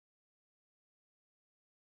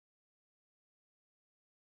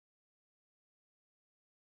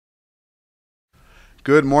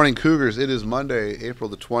Good morning, Cougars. It is Monday, April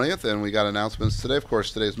the 20th, and we got announcements today. Of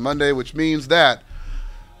course, today's Monday, which means that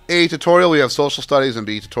A tutorial, we have social studies, and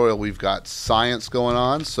B tutorial, we've got science going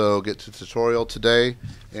on. So get to tutorial today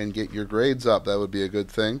and get your grades up. That would be a good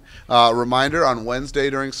thing. Reminder, on Wednesday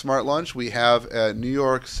during Smart Lunch, we have New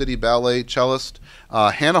York City Ballet cellist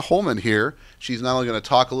Hannah Holman here. She's not only going to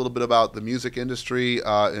talk a little bit about the music industry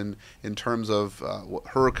in terms of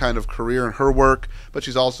her kind of career and her work, but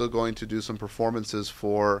she's also going to do some performances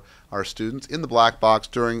for our students in the black box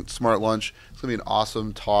during Smart Lunch. It's going to be an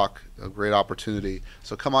awesome talk, a great opportunity.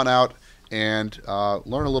 So come on out and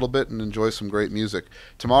learn a little bit and enjoy some great music.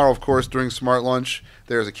 Tomorrow, of course, during Smart Lunch,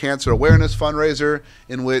 there's a cancer awareness fundraiser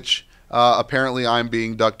in which apparently I'm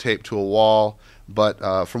being duct taped to a wall.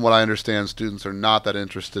 But from what I understand, students are not that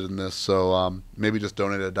interested in this, so maybe just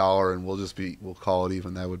donate $1 and we'll call it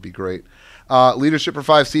even. That would be great. Leadership for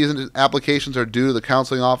 5 Seasons applications are due to the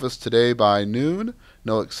counseling office today by noon.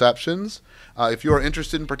 No exceptions. If you are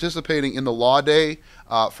interested in participating in the Law Day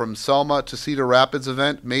from Selma to Cedar Rapids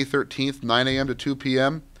event, May 13th, 9 a.m. to 2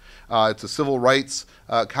 p.m., it's a civil rights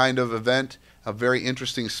kind of event. Very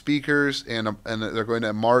interesting speakers, and they're going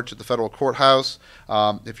to march at the federal courthouse.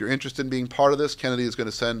 If you're interested in being part of this, Kennedy is going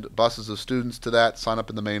to send buses of students to that. Sign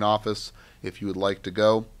up in the main office if you would like to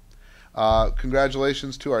go.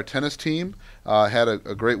 Congratulations to our tennis team. Had a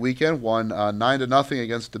great weekend. Won 9-0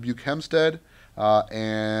 against Dubuque Hempstead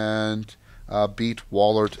and beat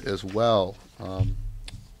Wahlert as well. I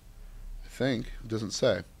think it doesn't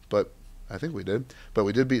say, but I think we did. But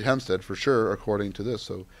we did beat Hempstead for sure, according to this.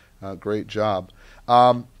 So. Great job.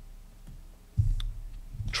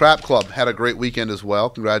 Trap Club had a great weekend as well.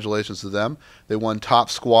 Congratulations to them. They won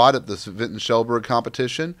top squad at this Vinton Shellberg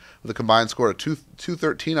competition with a combined score of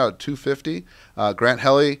 213 out of 250. Grant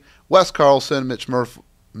Helly, Wes Carlson, Mitch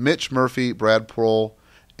Murphy, Brad Prohl,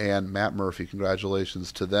 and Matt Murphy.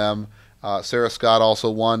 Congratulations to them. Sarah Scott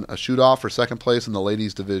also won a shoot-off for second place in the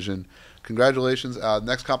ladies division. Congratulations.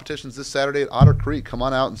 Next competition is this Saturday at Otter Creek. Come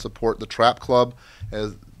on out and support the Trap Club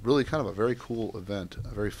as really kind of a very cool event,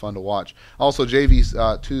 very fun to watch. Also,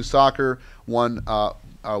 JV2 soccer won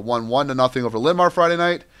 1-0 over Linn-Mar Friday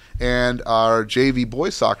night, and our JV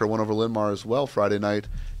boys soccer won over Linn-Mar as well Friday night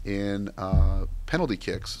in penalty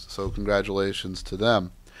kicks. So congratulations to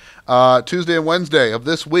them. Tuesday and Wednesday of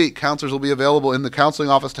this week, counselors will be available in the counseling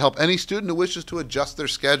office to help any student who wishes to adjust their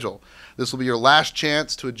schedule. This will be your last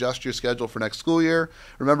chance to adjust your schedule for next school year.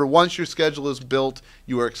 Remember, once your schedule is built,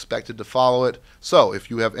 you are expected to follow it. So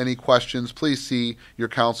if you have any questions, please see your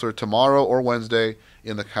counselor tomorrow or Wednesday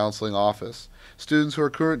in the counseling office. Students who are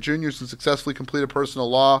current juniors and successfully completed personal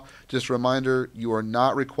law, just a reminder, you are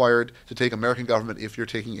not required to take American government if you're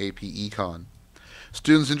taking AP Econ.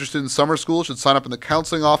 Students interested in summer school should sign up in the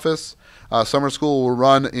counseling office. Summer school will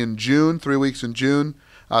run in June, 3 weeks in June,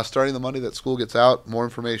 starting the Monday that school gets out. More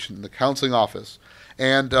information in the counseling office.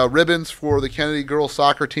 And ribbons for the Kennedy girls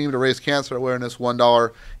soccer team to raise cancer awareness,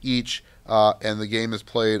 $1 each. And the game is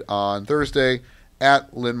played on Thursday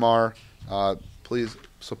at Linn-Mar. Please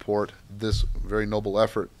support this very noble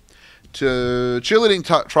effort.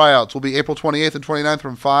 Cheerleading tryouts will be April 28th and 29th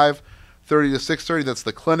from 5:30 to 6:30, that's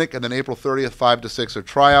the clinic, and then April 30th, 5 to 6 are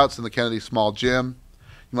tryouts in the Kennedy Small Gym.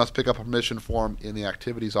 You must pick up a permission form in the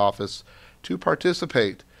activities office to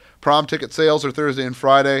participate. Prom ticket sales are Thursday and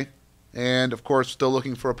Friday, and of course, still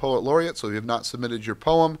looking for a poet laureate, so if you have not submitted your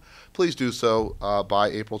poem, please do so by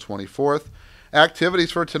April 24th.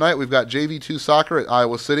 Activities for tonight, we've got JV2 soccer at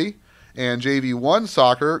Iowa City, and JV1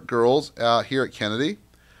 soccer girls here at Kennedy.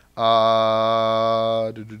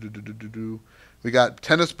 We got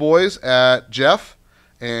tennis boys at Jeff,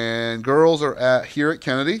 and girls are here at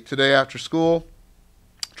Kennedy today after school.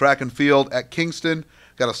 Track and field at Kingston.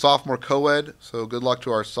 Got a sophomore co-ed, so good luck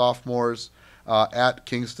to our sophomores at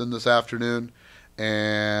Kingston this afternoon.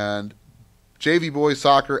 And JV boys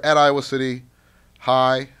soccer at Iowa City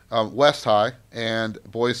High, West High, and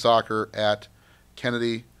boys soccer at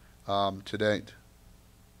Kennedy today.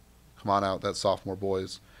 Come on out, that's sophomore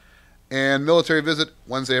boys. And military visit,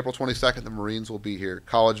 Wednesday, April 22nd. The Marines will be here.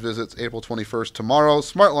 College visits, April 21st tomorrow.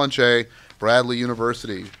 Smart Lunch A, Bradley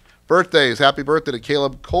University. Birthdays, happy birthday to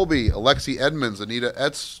Caleb Colby, Alexi Edmonds, Anita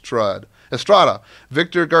Estrada,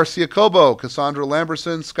 Victor Garcia Cobo, Cassandra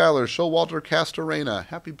Lamberson, Skylar Showalter Castorena.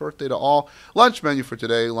 Happy birthday to all. Lunch menu for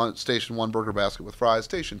today, Station 1 burger basket with fries,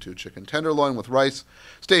 Station 2 chicken tenderloin with rice,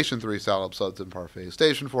 Station 3 salad, suds, and parfait,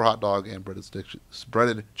 Station 4 hot dog and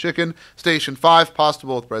breaded chicken, Station 5 pasta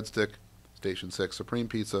bowl with breadstick, Station 6 supreme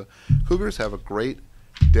pizza. Cougars, have a great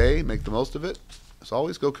day. Make the most of it. As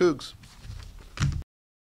always, go Cougs.